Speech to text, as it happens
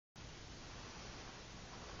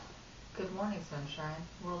Good morning, sunshine.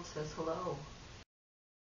 The world says hello.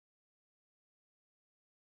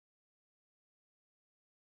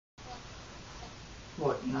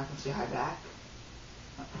 What, you're not gonna say hi back?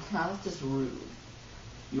 Now that's just rude.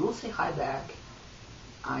 You will say hi back.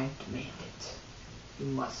 I demand it. You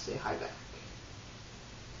must say hi back.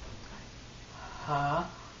 Huh?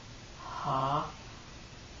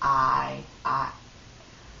 I.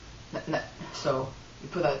 So, you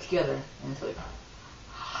put that together, and it's like,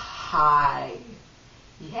 hi.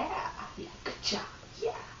 Yeah, good job,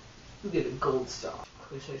 yeah. You get a gold star.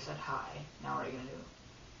 Okay, so you said hi. Now what are you gonna do?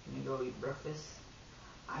 You gonna go eat breakfast?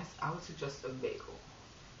 I would suggest a bagel.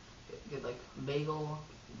 Get like a bagel.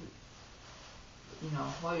 You know,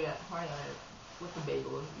 while you're at it, with the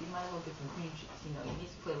bagel, you might as well get some cream cheese. You know, you need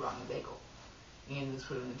some flavor on the bagel. And just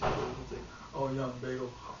put it in the table. It's like, oh yeah, bagel.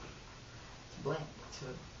 It's bland.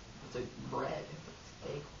 It's like bread, but it's a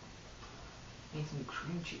bagel. You need some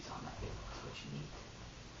cream cheese on that bagel. That's what you need.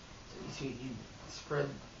 So you spread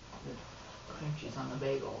the cream cheese on the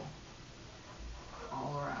bagel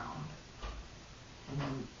all around, and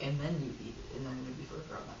then you eat it, and then maybe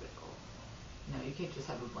flavor on that bagel. No, you can't just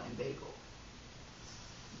have a bland bagel.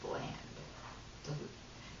 It's bland. It doesn't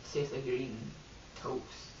taste like you're eating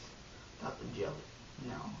toast without the jelly. You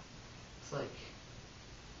know, it's like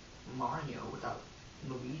Mario without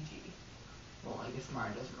Luigi. Well, I guess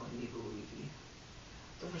Mario doesn't really need Luigi.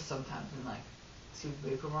 Except for sometimes in like Super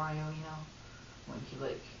Paper Mario, you know, when he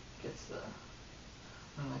like gets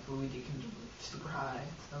when like Luigi can jump super high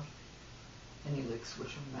and stuff, and you like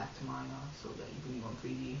switch him back to Mario so that you can go in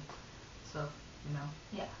 3D stuff, you know?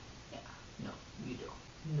 Yeah. No, you don't.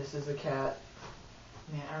 And this is a cat.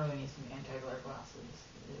 Man, I really need some anti-glare glasses.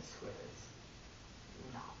 This square is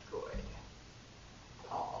not good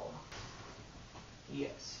at all.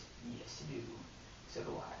 Yes, you do. So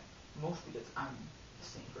do I. Mostly because I'm the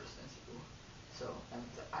same person as you. So that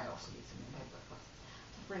means that I also need some anti-glare glasses.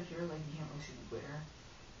 Right here, like, you can't really see the glare.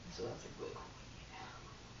 So that's like really cool.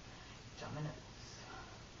 Which I'm gonna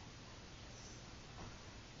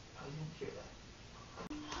probably didn't hear that.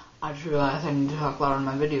 I just realized I need to talk louder in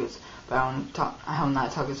my videos, but I'm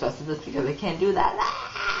not talking as fast as this because I can't do that.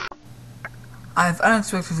 I've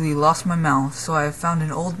unexpectedly lost my mouth, so I have found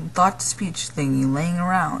an old thought-to-speech thingy laying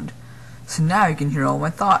around. So now you can hear all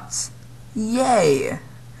my thoughts. Yay!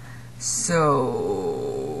 So,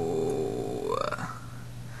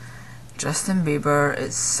 Justin Bieber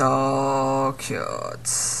is so cute.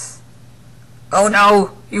 Oh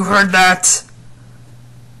no! You heard that!